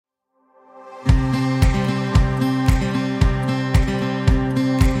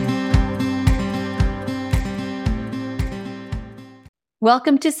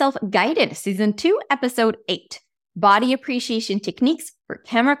Welcome to Self-Guided Season 2, Episode 8, Body Appreciation Techniques for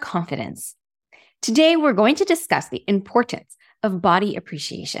Camera Confidence. Today, we're going to discuss the importance of body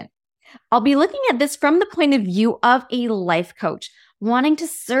appreciation. I'll be looking at this from the point of view of a life coach wanting to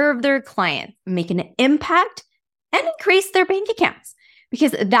serve their clients, make an impact, and increase their bank accounts,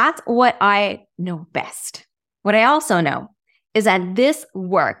 because that's what I know best. What I also know is that this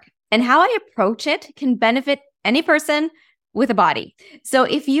work and how I approach it can benefit any person with a body. So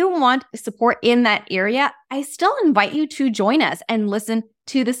if you want support in that area, I still invite you to join us and listen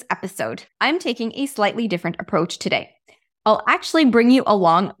to this episode. I'm taking a slightly different approach today. I'll actually bring you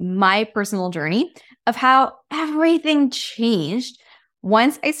along my personal journey of how everything changed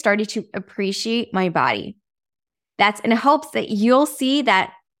once I started to appreciate my body. That's in hopes that you'll see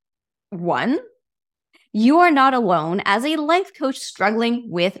that, one, you are not alone as a life coach struggling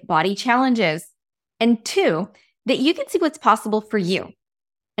with body challenges, and two, that you can see what's possible for you.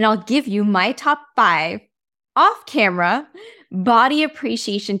 And I'll give you my top 5 off-camera body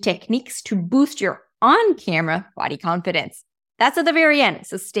appreciation techniques to boost your on-camera body confidence. That's at the very end,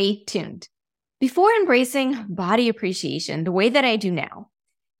 so stay tuned. Before embracing body appreciation the way that I do now,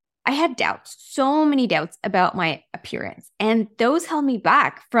 I had doubts, so many doubts about my appearance, and those held me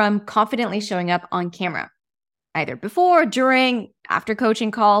back from confidently showing up on camera, either before, during, after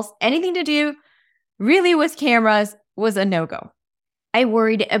coaching calls. Anything to do really with cameras was a no-go. I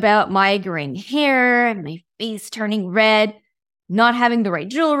worried about my graying hair, my face turning red, not having the right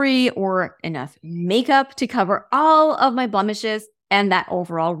jewelry or enough makeup to cover all of my blemishes and that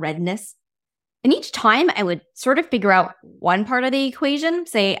overall redness. And each time I would sort of figure out one part of the equation,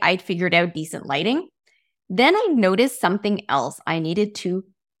 say I'd figured out decent lighting, then I noticed something else I needed to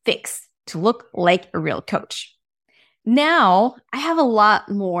fix to look like a real coach. Now I have a lot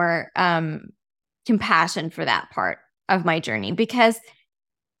more compassion for that part of my journey, because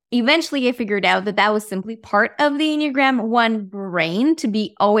eventually I figured out that that was simply part of the Enneagram 1 brain, to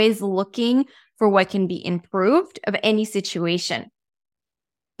be always looking for what can be improved of any situation.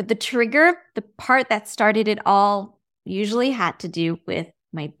 But the trigger, the part that started it all, usually had to do with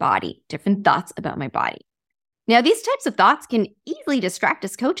my body, different thoughts about my body. Now, these types of thoughts can easily distract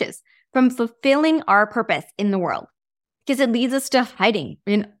us coaches from fulfilling our purpose in the world, because it leads us to hiding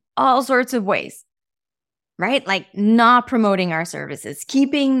in all sorts of ways. Right? Like not promoting our services,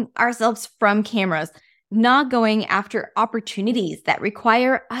 keeping ourselves from cameras, not going after opportunities that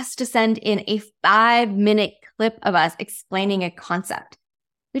require us to send in a 5-minute clip of us explaining a concept.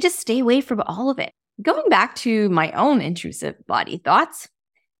 We just stay away from all of it. Going back to my own intrusive body thoughts,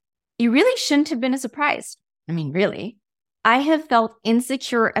 it really shouldn't have been a surprise. I mean, really, I have felt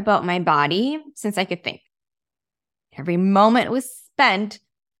insecure about my body since I could think. Every moment was spent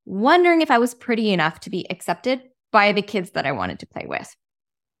wondering if I was pretty enough to be accepted by the kids that I wanted to play with.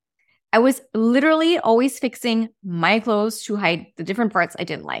 I was literally always fixing my clothes to hide the different parts I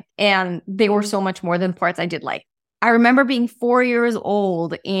didn't like. And they were so much more than parts I did like. I remember being 4 years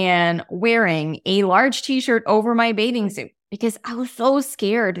old and wearing a large t-shirt over my bathing suit because I was so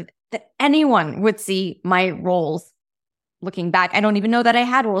scared that anyone would see my rolls. Looking back, I don't even know that I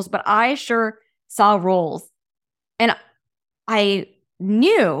had rolls, but I sure saw rolls. And I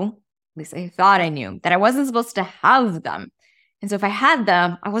knew, at least I thought I knew, that I wasn't supposed to have them. And so if I had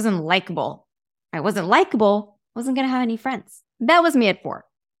them, I wasn't likable. I wasn't likable, I wasn't going to have any friends. That was me at 4.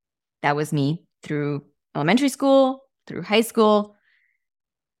 That was me through elementary school, through high school,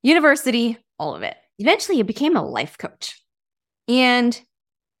 university, all of it. Eventually, I became a life coach. And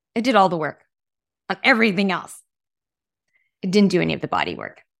I did all the work on everything else. I didn't do any of the body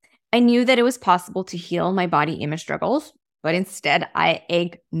work. I knew that it was possible to heal my body image struggles, but instead I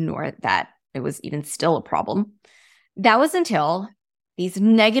ignored that it was even still a problem. That was until these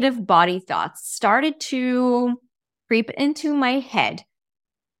negative body thoughts started to creep into my head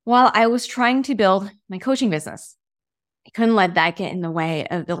while I was trying to build my coaching business. I couldn't let that get in the way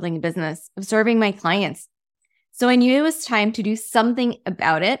of building a business, of serving my clients. So I knew it was time to do something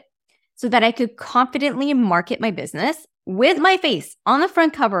about it so that I could confidently market my business with my face on the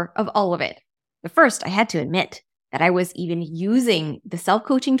front cover of all of it. But first, I had to admit that I was even using the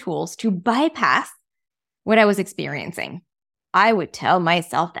self-coaching tools to bypass what I was experiencing. I would tell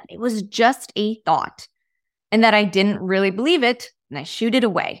myself that it was just a thought and that I didn't really believe it, and I shooed it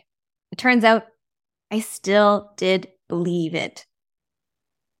away. It turns out I still did believe it.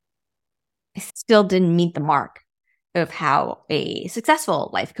 I still didn't meet the mark of how a successful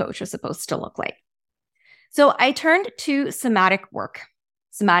life coach was supposed to look like. So I turned to somatic work.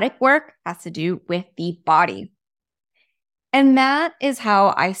 Somatic work has to do with the body. And that is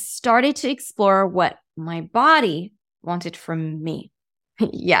how I started to explore what my body wanted from me.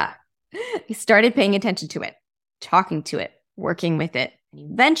 Yeah. I started paying attention to it, talking to it, working with it.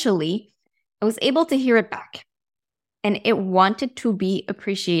 And eventually, I was able to hear it back. And it wanted to be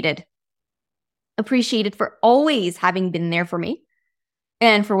appreciated for always having been there for me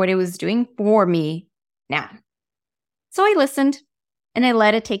and for what it was doing for me now. So I listened and I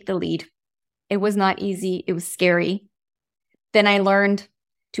let it take the lead. It was not easy. It was scary. Then I learned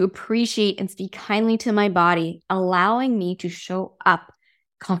to appreciate and speak kindly to my body, allowing me to show up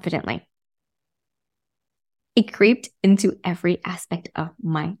confidently. It creeped into every aspect of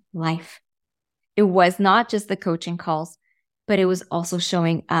my life. It was not just the coaching calls, but it was also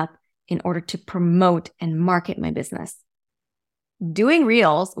showing up in order to promote and market my business. Doing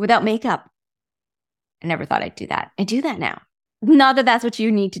reels without makeup. I never thought I'd do that. I do that now. Not that that's what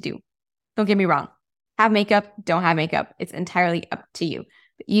you need to do. Don't get me wrong. Have makeup, don't have makeup. It's entirely up to you.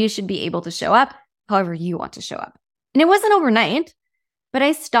 But you should be able to show up however you want to show up. And it wasn't overnight, but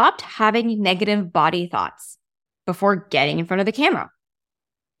I stopped having negative body thoughts before getting in front of the camera,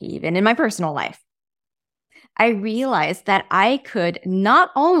 even in my personal life. I realized that I could not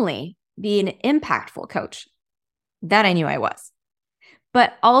only be an impactful coach, that I knew I was,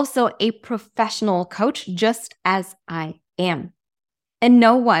 but also a professional coach just as I am. And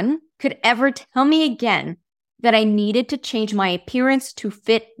no one could ever tell me again that I needed to change my appearance to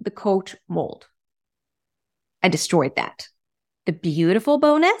fit the coach mold. I destroyed that. The beautiful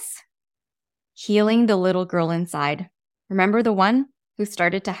bonus? Healing the little girl inside. Remember the one who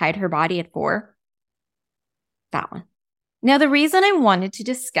started to hide her body at 4? That one. Now, the reason I wanted to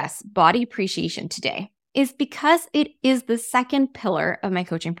discuss body appreciation today is because it is the second pillar of my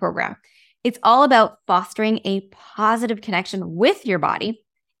coaching program. It's all about fostering a positive connection with your body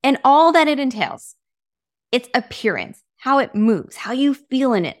and all that it entails. Its appearance, how it moves, how you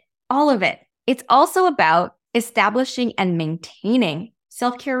feel in it, all of it. It's also about establishing and maintaining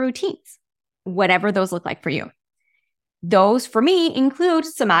self-care routines, whatever those look like for you. Those, for me, include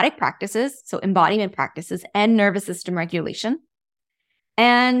somatic practices, so embodiment practices and nervous system regulation.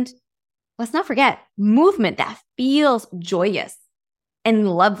 And let's not forget, movement that feels joyous and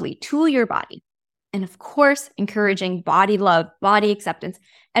lovely to your body. And of course, encouraging body love, body acceptance,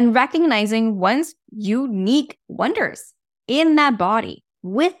 and recognizing one's unique wonders in that body,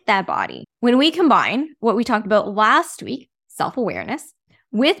 with that body. When we combine what we talked about last week, self-awareness,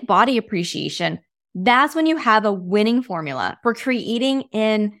 with body appreciation, that's when you have a winning formula for creating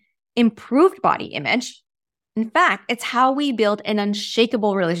an improved body image. In fact, it's how we build an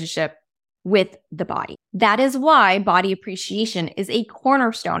unshakable relationship with the body. That is why body appreciation is a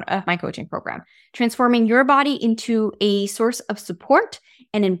cornerstone of my coaching program, transforming your body into a source of support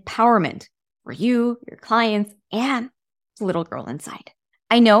and empowerment for you, your clients, and the little girl inside.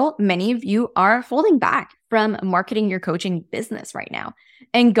 I know many of you are holding back from marketing your coaching business right now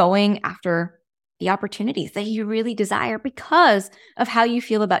and going after the opportunities that you really desire because of how you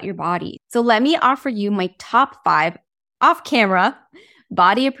feel about your body. So let me offer you my top 5 off-camera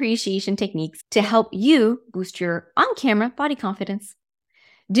body appreciation techniques to help you boost your on-camera body confidence.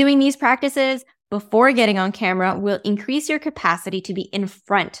 Doing these practices before getting on camera will increase your capacity to be in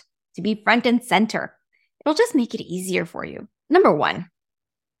front, to be front and center. It'll just make it easier for you. Number 1,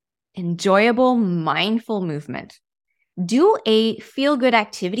 enjoyable, mindful movement. Do a feel-good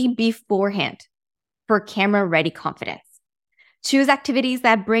activity beforehand for camera-ready confidence. Choose activities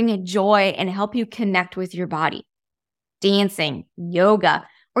that bring joy and help you connect with your body. Dancing, yoga,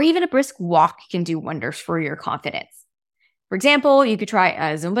 or even a brisk walk can do wonders for your confidence. For example, you could try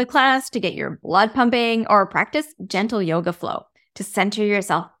a Zumba class to get your blood pumping, or practice gentle yoga flow to center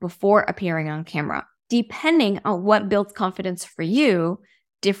yourself before appearing on camera. Depending on what builds confidence for you,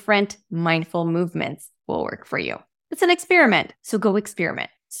 different mindful movements will work for you. It's an experiment, so go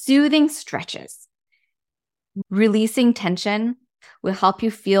experiment. Soothing stretches. Releasing tension will help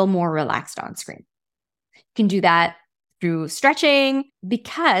you feel more relaxed on screen. You can do that through stretching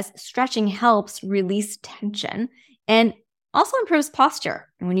because stretching helps release tension and also improves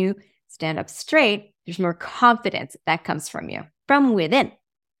posture. And when you stand up straight, there's more confidence that comes from you, from within.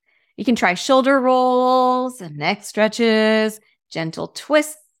 You can try shoulder rolls, neck stretches, gentle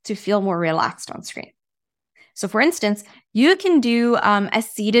twists to feel more relaxed on screen. So for instance, you can do a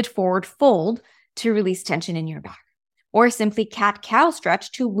seated forward fold to release tension in your back, or simply cat-cow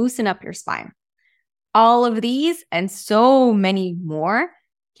stretch to loosen up your spine. All of these and so many more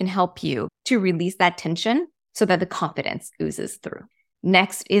can help you to release that tension so that the confidence oozes through.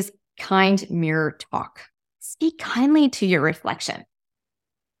 Next is kind mirror talk. Speak kindly to your reflection.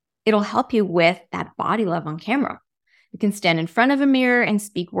 It'll help you with that body love on camera. You can stand in front of a mirror and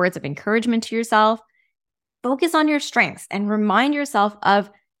speak words of encouragement to yourself. focus on your strengths and remind yourself of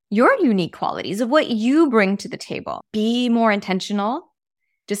your unique qualities, of what you bring to the table. Be more intentional.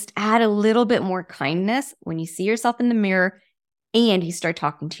 Just add a little bit more kindness when you see yourself in the mirror and you start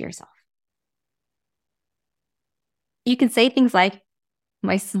talking to yourself. You can say things like,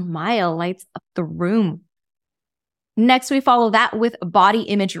 my smile lights up the room. Next, we follow that with body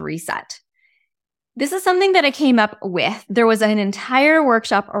image reset. This is something that I came up with. There was an entire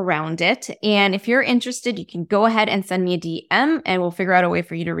workshop around it. And if you're interested, you can go ahead and send me a DM and we'll figure out a way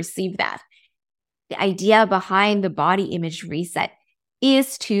for you to receive that. The idea behind the body image reset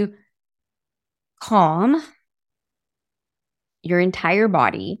is to calm your entire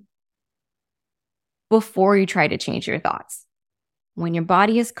body before you try to change your thoughts. When your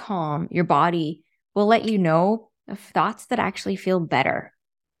body is calm, your body will let you know of thoughts that actually feel better.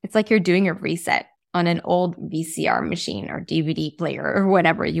 It's like you're doing a reset on an old VCR machine or DVD player or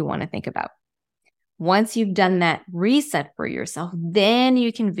whatever you want to think about. Once you've done that reset for yourself, then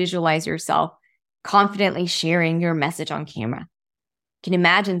you can visualize yourself confidently sharing your message on camera. You can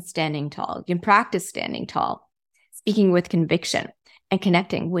imagine standing tall. You can practice standing tall, speaking with conviction, and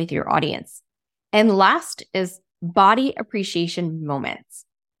connecting with your audience. And last is body appreciation moments.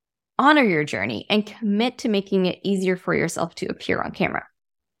 Honor your journey and commit to making it easier for yourself to appear on camera.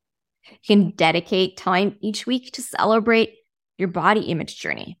 You can dedicate time each week to celebrate your body image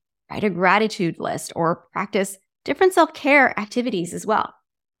journey. Write a gratitude list or practice different self-care activities as well.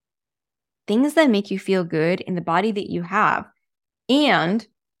 Things that make you feel good in the body that you have. And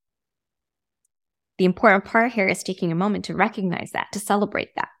the important part here is taking a moment to recognize that, to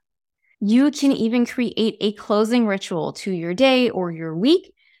celebrate that. You can even create a closing ritual to your day or your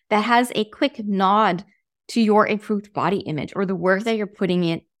week that has a quick nod to your improved body image or the work that you're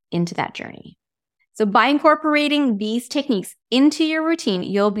putting into that journey. So by incorporating these techniques into your routine,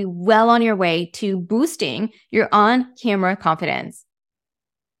 you'll be well on your way to boosting your on-camera confidence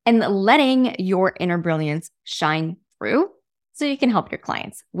and letting your inner brilliance shine through so you can help your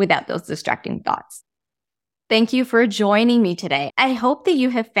clients without those distracting thoughts. Thank you for joining me today. I hope that you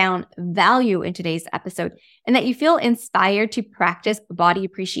have found value in today's episode and that you feel inspired to practice body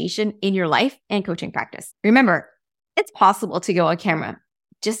appreciation in your life and coaching practice. Remember, it's possible to go on camera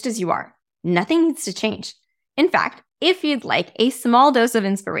just as you are. Nothing needs to change. In fact, if you'd like a small dose of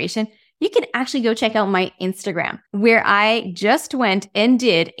inspiration, you can actually go check out my Instagram, where I just went and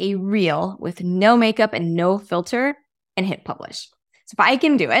did a reel with no makeup and no filter and hit publish. So if I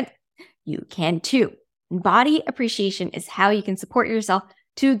can do it, you can too. Body appreciation is how you can support yourself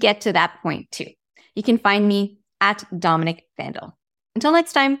to get to that point too. You can find me at Dominic Vandal. Until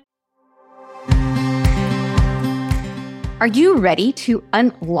next time. Are you ready to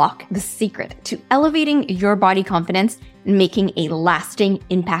unlock the secret to elevating your body confidence and making a lasting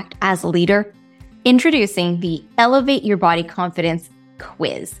impact as a leader? Introducing the Elevate Your Body Confidence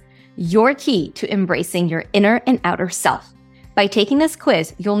quiz, your key to embracing your inner and outer self. By taking this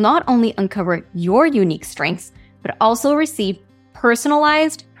quiz, you'll not only uncover your unique strengths, but also receive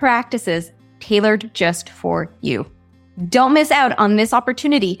personalized practices tailored just for you. Don't miss out on this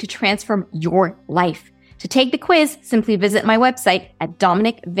opportunity to transform your life. To take the quiz, simply visit my website at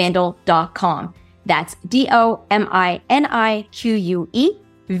dominicvandal.com. That's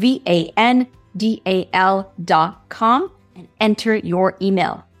DOMINIQUEVANDAL.com and enter your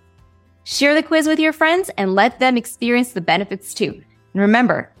email. Share the quiz with your friends and let them experience the benefits too. And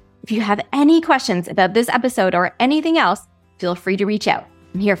remember, if you have any questions about this episode or anything else, feel free to reach out.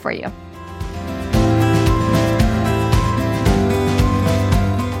 I'm here for you.